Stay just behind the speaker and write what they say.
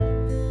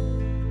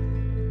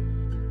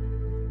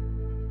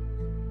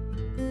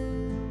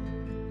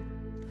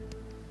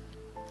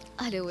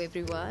Hello,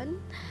 everyone.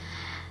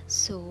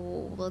 So,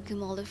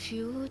 welcome all of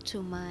you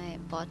to my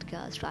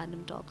podcast,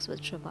 Random Talks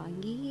with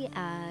Travangi.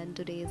 And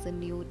today is a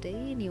new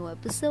day, new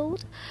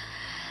episode.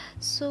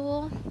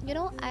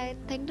 I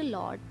think a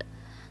lot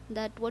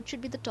that what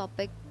should be the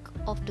topic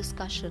of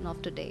discussion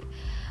of today.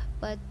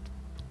 But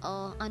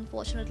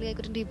unfortunately, I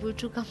couldn't able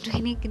to come to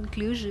any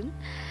conclusion.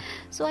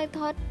 So, I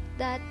thought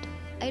that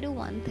I do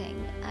one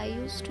thing. I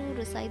used to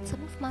recite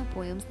some of my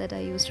poems that I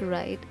used to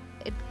write.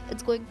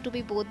 It's going to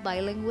be both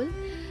bilingual,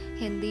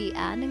 Hindi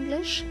and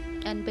English,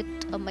 and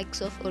with a mix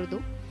of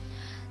Urdu.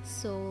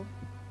 So,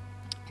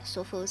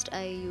 so first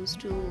I used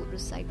to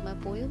recite my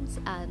poems,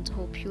 and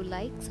hope you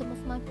like some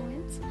of my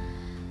poems.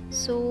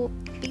 So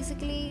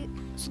the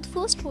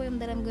first poem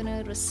that I'm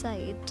gonna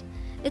recite,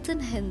 it's in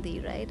Hindi,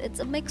 right?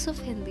 It's a mix of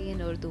Hindi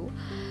and Urdu.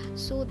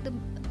 So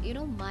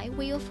my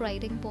way of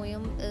writing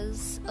poem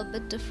is a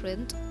bit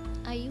different.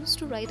 I used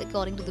to write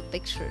according to the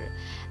picture.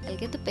 I'll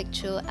get the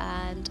picture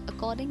and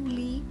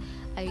accordingly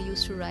I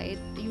used to write.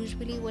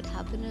 Usually what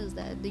happened is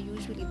that the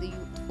youth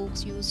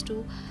folks used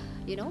to,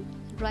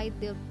 write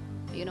their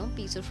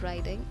piece of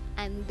writing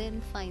and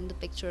then find the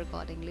picture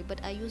accordingly.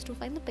 But I used to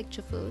find the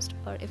picture first,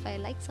 or if I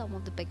like some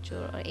of the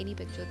picture or any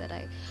picture that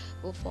I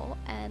go for,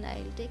 and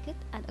I'll take it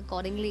and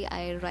accordingly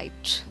I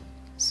write.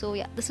 So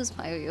yeah, this is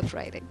my way of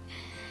writing.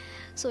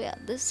 So yeah,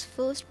 this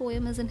first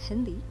poem is in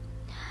Hindi,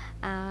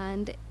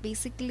 and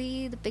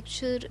basically the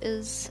picture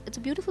is, it's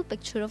a beautiful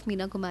picture of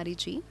Meena Kumari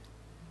ji.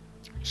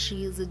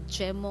 She is a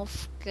gem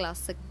of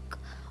classic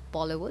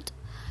Bollywood,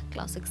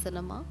 classic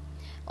cinema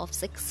of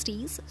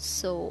 60s.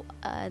 So,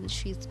 and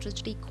she's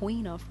tragedy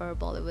queen of her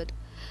Bollywood.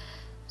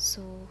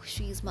 So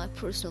she's my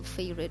personal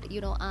favorite.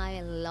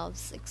 I love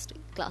 60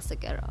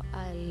 classic era.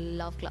 I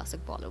love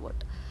classic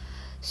Bollywood.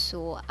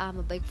 So I'm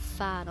a big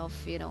fan of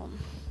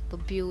the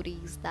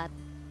beauties, that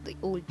the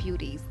old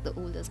beauties, the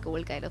oldest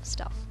gold kind of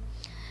stuff.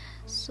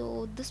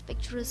 So this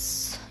picture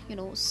is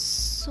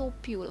so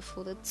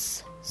beautiful.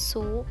 It's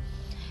so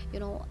you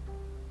know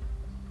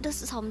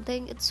this is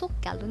something, it's so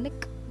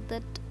caloric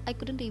that I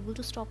couldn't able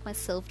to stop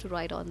myself to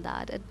write on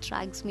that. It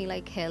drags me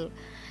like hell.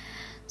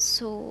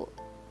 So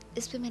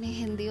इस पे मैंने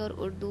हिंदी और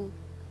Urdu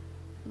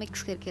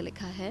mix करके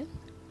लिखा है.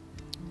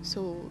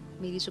 सो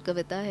मेरी जो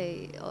कविता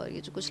है और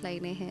ये जो कुछ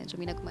लाइनें हैं जो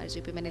मीना कुमारी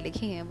जी पे मैंने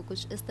लिखी हैं, वो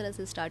कुछ इस तरह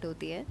से स्टार्ट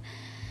होती है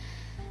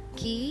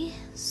कि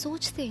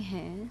सोचते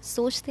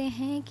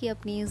हैं कि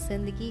अपनी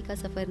ज़िंदगी का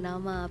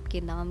सफ़रनामा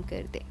आपके नाम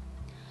कर दे.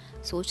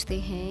 सोचते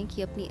हैं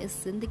कि अपनी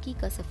इस ज़िंदगी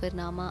का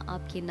सफ़रनामा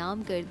आपके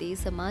नाम कर दे.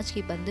 समाज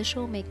की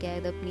बंदिशों में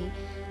कैद अपनी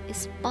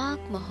इस पाक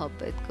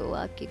मोहब्बत को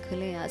आपके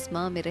खुले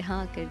आसमां में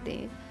रिहा कर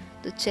दें.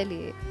 तो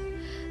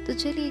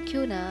चलिए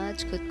क्यों ना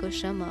आज खुद को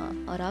शमा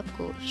और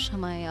आपको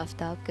शमाए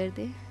आफ्ताब कर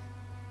दे.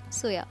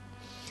 So yeah,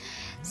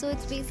 so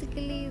it's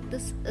basically,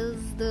 this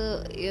is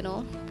the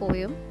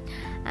poem,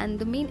 and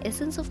the main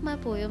essence of my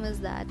poem is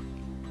that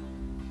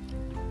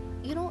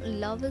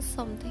love is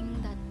something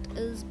that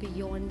is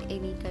beyond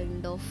any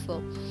kind of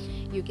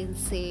you can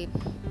say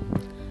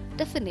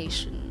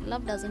definition.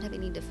 Love doesn't have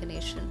any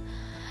definition.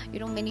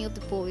 Many of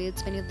the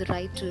poets, many of the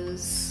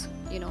writers,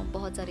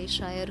 बहुत सारे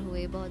शायर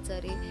हुए, बहुत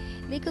सारे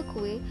लेखक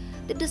हुए,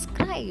 they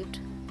described,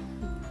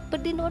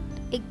 but they not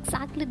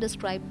exactly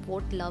describe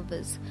what love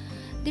is.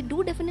 They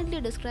do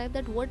definitely describe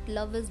that what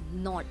love is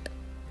not,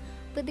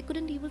 but they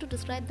couldn't able to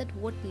describe that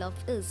what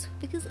love is,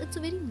 because it's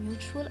very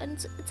mutual and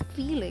it's a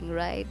feeling,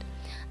 right?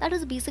 That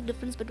is the basic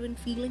difference between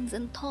feelings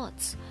and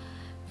thoughts.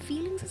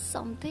 Feelings is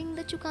something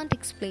that you can't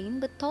explain,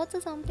 but thoughts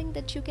are something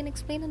that you can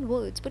explain in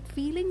words. But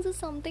feelings is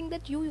something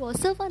that you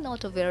yourself are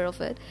not aware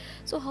of it.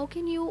 So how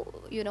can you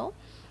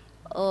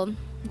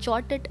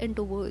jot it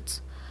into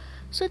words?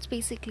 So it's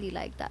basically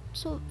like that.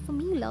 So for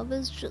me, love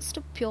is just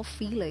a pure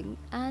feeling,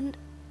 and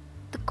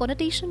the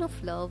connotation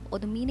of love or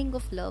the meaning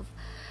of love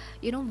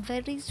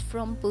varies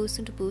from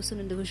person to person,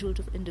 individual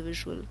to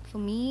individual. For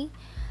me,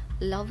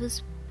 love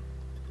is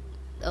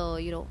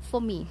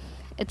for me,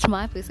 it's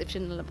my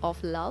perception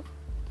of love.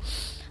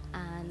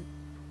 And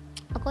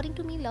according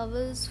to me, love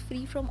is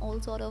free from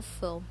all sort of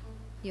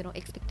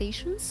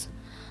expectations,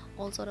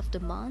 all sort of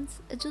demands.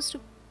 It's just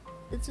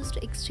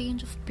an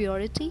exchange of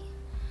purity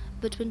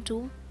between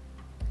two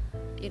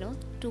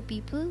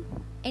people.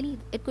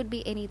 It could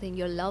be anything,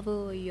 your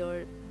lover,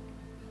 your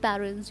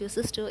parents, your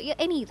sister, yeah,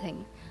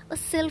 anything, a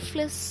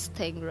selfless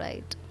thing,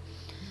 right?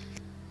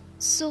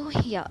 So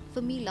yeah,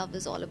 for me love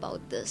is all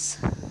about this.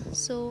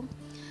 So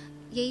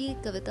यही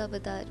कविता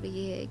बता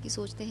रही है कि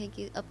सोचते हैं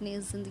कि अपने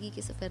ज़िंदगी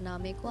के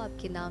सफ़रनामे को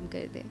आपके नाम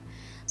कर दें.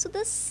 So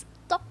this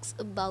talks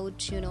about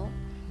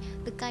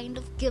the kind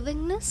of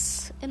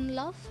givingness in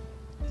love.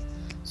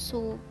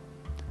 So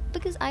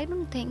because I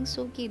don't think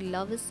so कि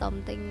love is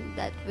something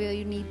that where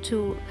you need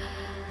to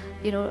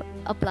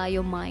apply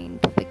your mind,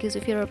 because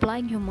if you're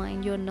applying your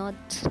mind, you're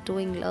not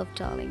doing love,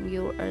 darling,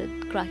 you are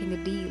cracking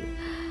a deal.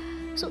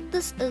 So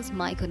this is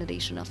my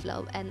connotation of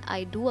love, and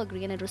I do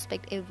agree and I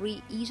respect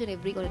each and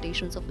every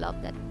connotations of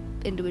love that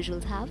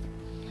individuals have.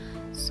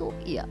 So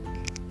yeah,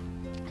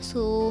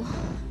 so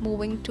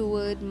moving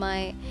toward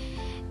my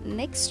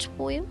next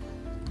poem.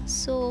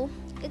 So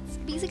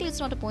it's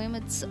not a poem,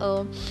 it's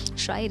a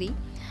Shayari.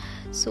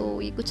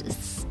 So ये कुछ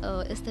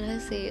इस तरह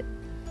से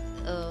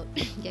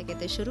क्या कहते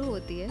हैं शुरू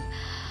होती है.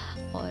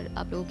 और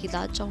आप लोगों की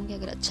दाद चाहूँगी,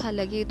 अगर अच्छा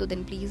लगे तो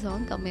then please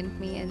comment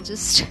me and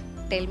just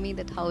tell me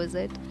that how is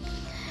it.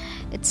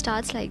 It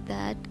starts like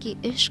that कि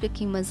इश्क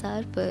की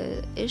मज़ार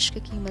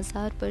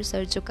पर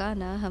सर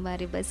झुकाना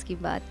हमारे बस की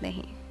बात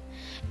नहीं.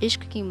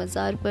 इश्क की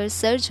मज़ार पर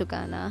सर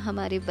झुकाना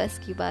हमारे बस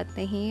की बात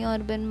नहीं,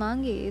 और बिन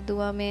मांगे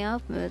दुआ में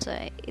आप मिल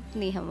जाए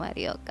इतनी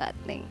हमारी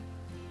औकात नहीं.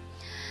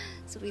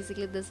 So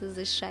basically this is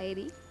a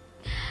Shayari.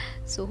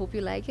 So hope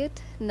you like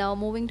it. Now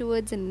moving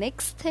towards the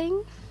next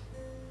thing.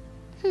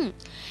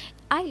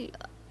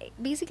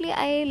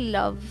 I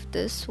love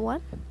this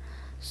one.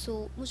 So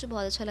मुझे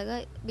बहुत अच्छा लगा.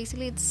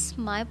 Basically it's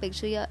my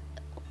picture.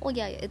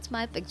 It's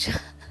my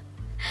picture.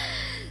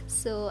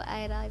 So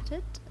I write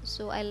it.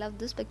 So I love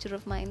this picture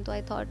of mine. तो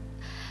I thought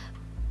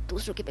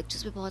दूसरों के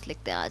pictures पे बहुत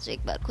लिखते हैं, आज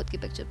एक बार खुद की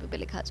पिक्चर पे भी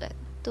लिखा जाए.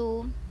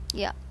 तो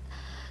yeah.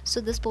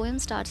 So this poem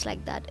starts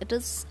like that. It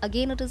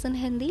is in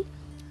Hindi.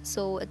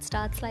 So it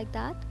starts like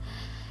that.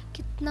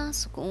 कितना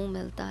सुकून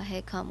मिलता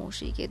है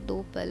खामोशी के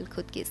 2 पल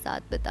खुद के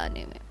साथ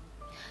बिताने में.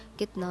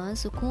 कितना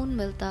सुकून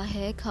मिलता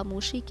है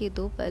खामोशी के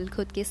 2 पल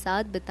खुद के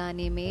साथ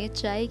बिताने में.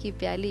 चाय की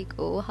प्याली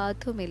को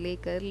हाथों में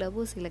लेकर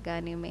लबों से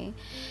लगाने में.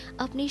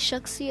 अपनी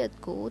शख्सियत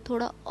को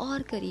थोड़ा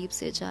और करीब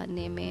से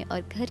जानने में.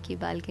 और घर की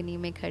बालकनी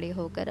में खड़े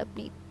होकर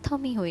अपनी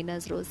थमी हुई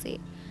नज़रों से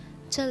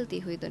चलती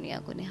हुई दुनिया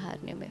को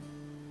निहारने में.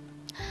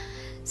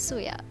 So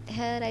yeah,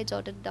 here I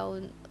jotted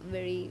down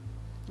very,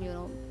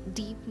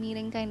 deep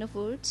meaning kind of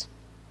words.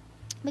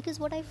 Because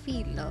what I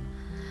feel now,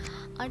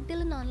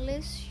 until and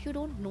unless you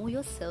don't know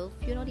yourself,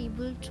 you're not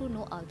able to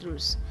know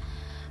others.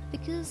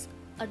 Because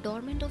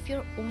adornment of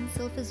your own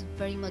self is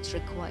very much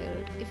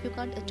required. If you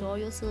can't adore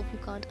yourself,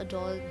 you can't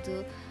adore the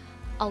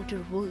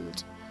outer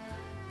world.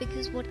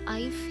 Because what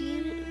I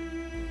feel,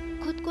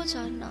 खुद को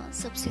जानना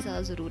सबसे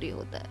ज़्यादा ज़रूरी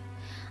होता है.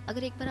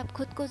 अगर एक बार आप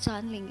खुद को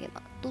जान लेंगे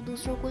ना, तो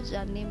दूसरों को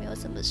जानने में और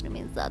समझने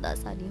में ज़्यादा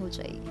आसानी हो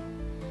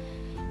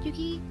जाएगी.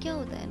 क्योंकि क्या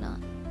होता है ना,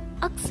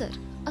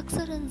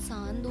 अक्सर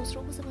इंसान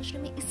दूसरों को समझने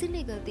में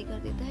इसीलिए गलती कर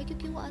देता है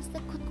क्योंकि वो आज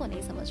तक खुद को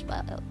नहीं समझ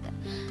पाया होता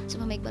है. जब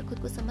हम एक बार खुद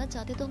को समझ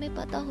जाते तो हमें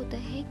पता होता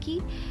है कि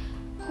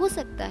हो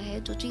सकता है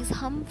जो चीज़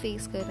हम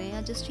फेस कर रहे हैं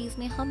या जिस चीज़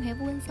में हम हैं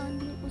वो इंसान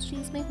भी उस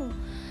चीज़ में हो.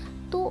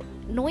 तो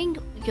knowing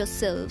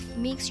yourself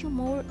makes you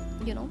more,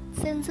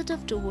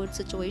 sensitive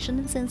towards situation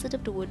and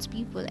sensitive towards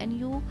people, and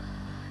you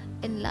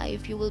in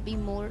life you will be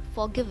more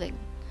forgiving.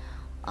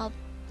 आप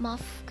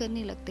माफ़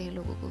करने लगते हैं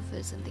लोगों को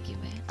फिर ज़िंदगी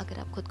में अगर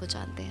आप खुद को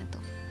जानते हैं तो.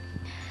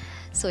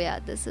 So yeah,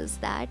 this is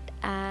that.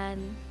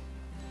 And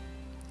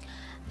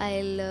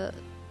I'll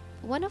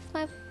one of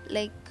my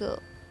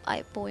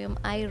poem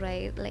I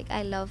write,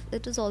 I love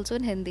it, is also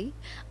in Hindi.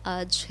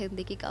 आज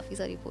हिंदी की काफ़ी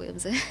सारी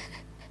poems हैं.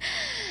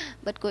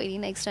 But कोई नहीं,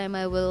 next time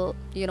I will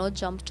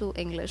jump to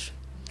English.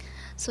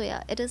 So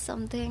yeah, it is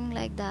something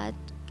like that.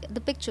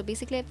 The picture,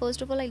 basically,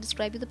 first of all I'll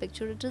describe you the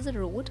picture. It is a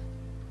road,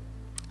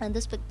 and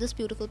this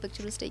beautiful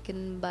picture is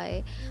taken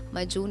by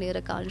my junior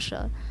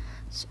Akansha.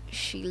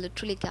 She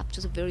literally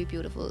captures very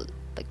beautiful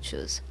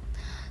pictures.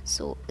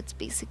 So it's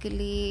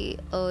basically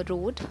a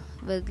road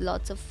with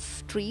lots of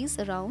trees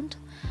around,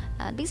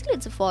 and basically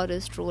it's a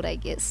forest road, I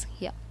guess.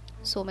 Yeah.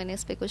 So मैंने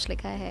इस पे कुछ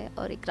लिखा है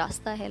और एक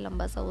रास्ता है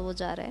लंबा सा, वो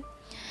जा रहा है.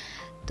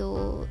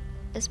 तो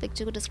इस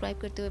पिक्चर को डिस्क्राइब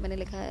करते हुए मैंने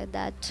लिखा है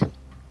दैट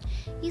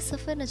ये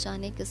सफ़र न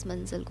जाने किस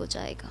मंजिल को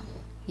जाएगा.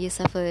 ये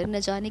सफ़र न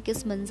जाने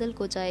किस मंजिल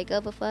को जाएगा.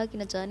 वफ़ा की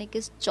न जाने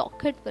किस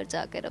चौखट पर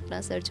जाकर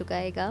अपना सर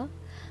झुकाएगा.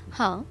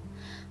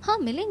 हाँ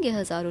मिलेंगे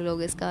हज़ारों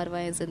लोग इस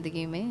कारवां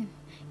ज़िंदगी में.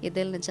 ये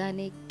दिल न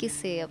जाने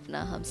किससे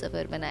अपना हम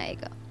सफ़र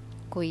बनाएगा.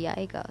 कोई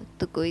आएगा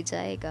तो कोई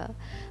जाएगा,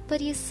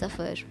 पर ये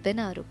सफ़र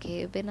बिना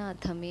रुके बिना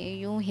थमे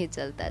यूं ही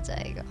चलता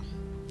जाएगा.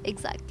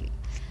 Exactly.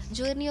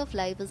 Journey of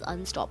life is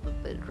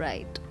unstoppable,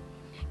 right?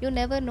 You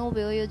never know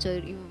where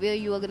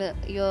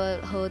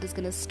your heart is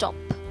gonna stop.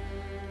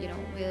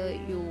 Where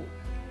you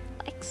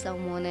like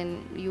someone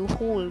and you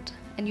hold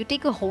and you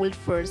take a hold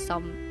for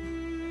some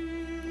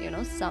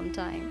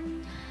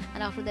time,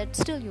 and after that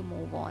still you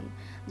move on.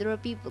 There are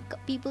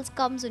people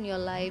comes in your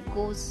life,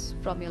 goes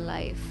from your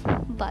life,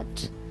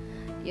 but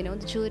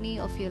the journey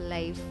of your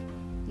life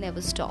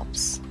never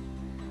stops.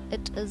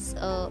 It is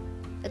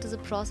a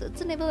process.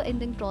 It's a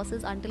never-ending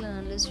process until and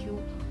unless you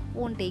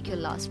won't take your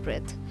last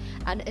breath.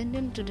 And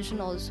Indian tradition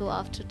also,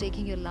 after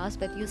taking your last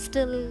breath, you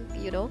still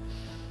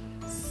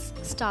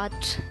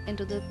start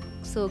into the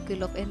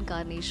circle of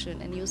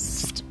incarnation, and you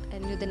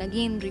then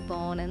again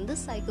reborn, and this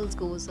cycle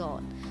goes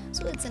on.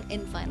 So it's an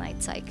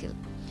infinite cycle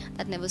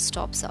that never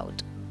stops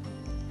out.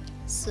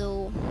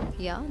 So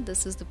yeah,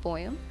 this is the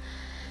poem.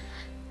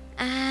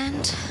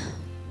 And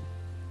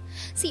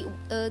see,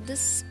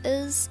 this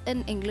is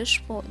an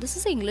English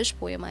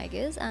poem, I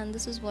guess, and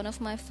this is one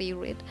of my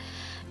favorite.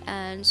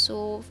 And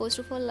so first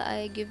of all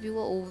I give you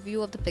an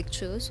overview of the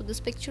picture. So this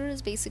picture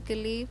is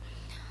basically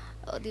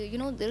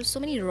there's so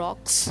many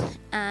rocks,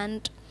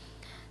 and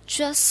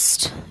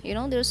just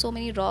there's so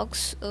many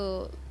rocks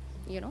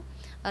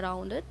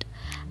around it,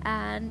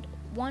 and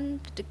one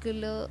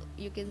particular,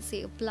 you can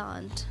say, a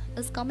plant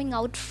is coming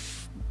out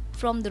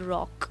from the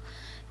rock.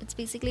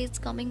 It's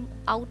coming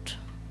out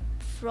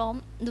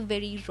from the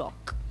very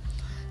rock.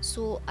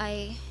 So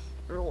I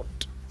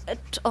wrote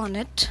it on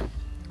it.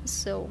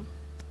 So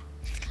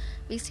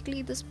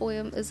basically, this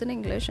poem is in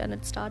English and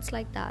it starts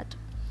like that.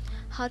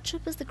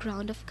 Hardship is the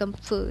ground of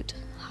comfort.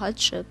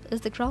 Hardship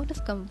is the ground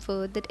of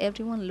comfort that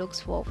everyone looks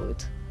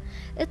forward.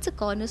 It's a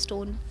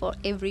cornerstone for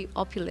every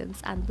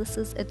opulence, and this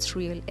is its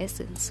real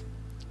essence.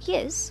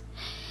 Yes,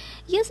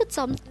 yes, it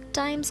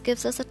sometimes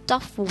gives us a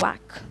tough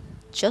whack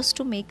just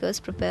to make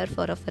us prepare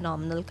for a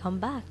phenomenal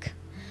comeback.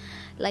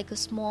 Like a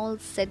small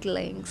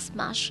seedling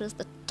smashes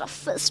the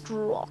toughest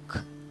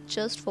rock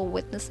just for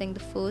witnessing the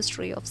first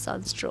ray of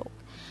sunstroke.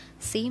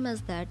 Same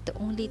as that, the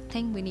only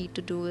thing we need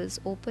to do is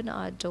open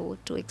our door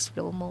to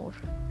explore more.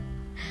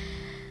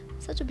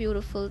 Such a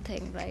beautiful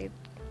thing, right?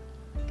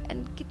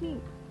 And kitni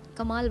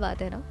kamal baat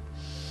hai na?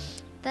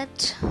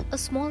 That a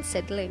small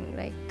seedling,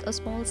 like a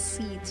small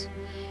seed,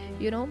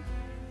 you know,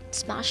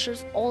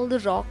 smashes all the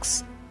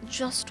rocks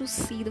just to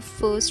see the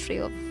first ray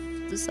of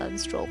the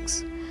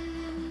sunstrokes.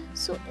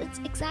 So it's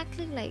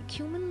exactly like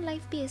human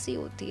life भी ऐसी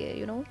होती है,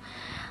 you know.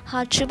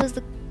 Hardship is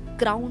the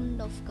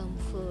ground of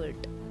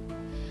comfort.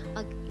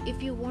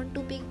 If you want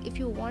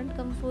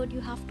comfort,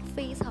 you have to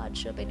face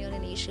hardship in your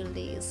initial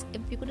days.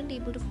 If you couldn't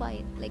able to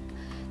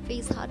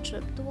face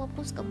hardship, तो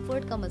आपको उस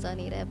comfort का मज़ा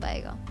नहीं रह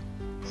पाएगा,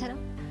 है ना?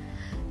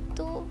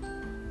 तो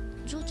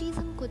जो चीज़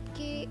हम खुद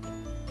के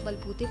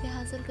बलबूते पे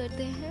हासिल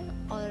करते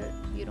हैं और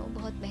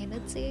बहुत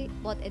मेहनत से,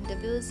 बहुत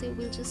endeavors से,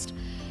 we'll just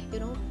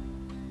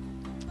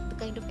the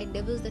kind of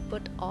endeavors that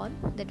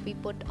we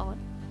put on,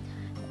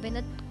 when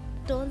it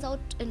turns out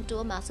into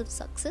a massive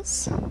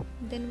success,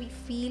 then we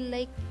feel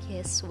like,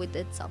 yes, we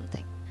did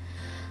something.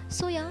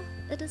 So yeah,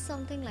 it is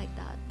something like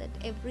that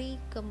every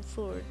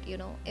comfort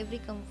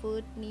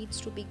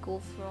needs to be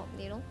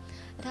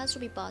it has to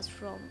be passed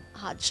from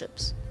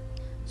hardships.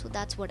 So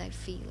that's what I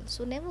feel.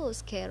 So never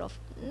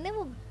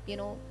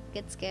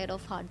get scared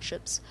of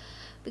hardships,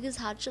 because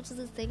hardships is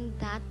the thing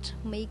that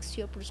makes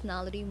your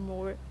personality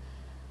more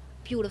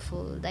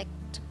beautiful, that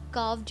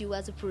carved you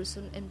as a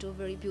person into a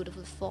very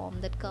beautiful form,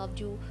 that carved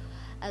you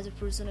as a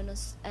person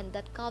and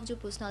that carves your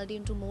personality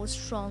into more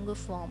stronger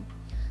form.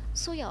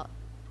 So yeah,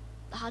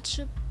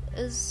 hardship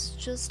is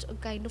just a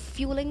kind of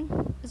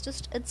fueling. It's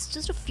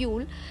just a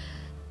fuel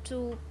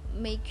to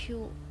make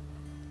you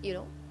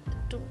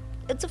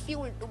it's a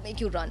fuel to make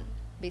you run.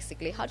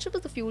 Basically, hardship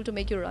is the fuel to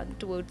make you run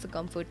towards the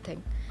comfort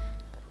thing.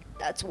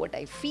 That's what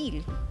I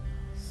feel.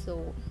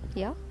 So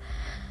yeah,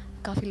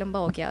 काफ़ी लंबा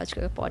हो गया आज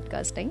का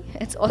podcasting.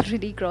 It's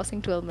already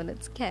crossing 12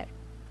 minutes. खैर,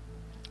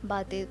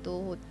 बातें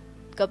तो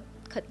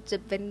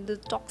जब when the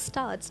talk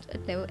starts,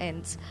 it never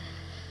ends.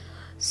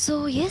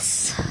 So yes,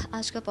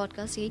 आज का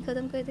पॉडकास्ट यही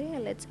ख़त्म कर दे.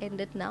 Let's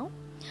end it now.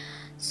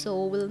 So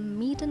we'll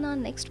meet in our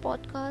next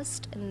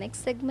podcast, in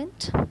next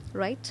segment,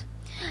 right?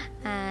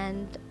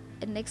 And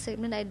in next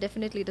segment, I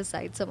definitely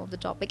decide some of the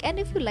topic. And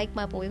if you like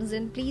my poems,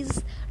 then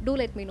please do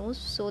let me know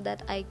so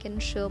that I can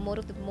share more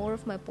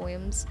of my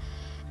poems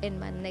in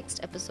my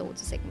next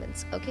episodes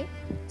segments. Okay,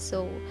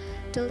 so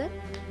till then,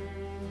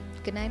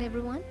 good night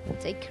everyone,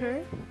 take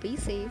care, be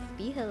safe,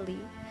 be healthy,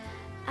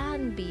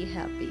 and be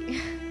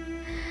happy.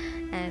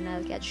 And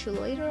I'll catch you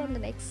later on the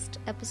next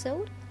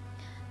episode,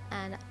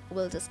 and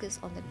we'll discuss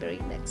on the very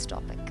next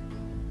topic.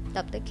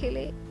 Tab tak ke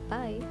liye,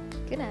 bye,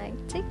 good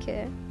night, take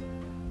care.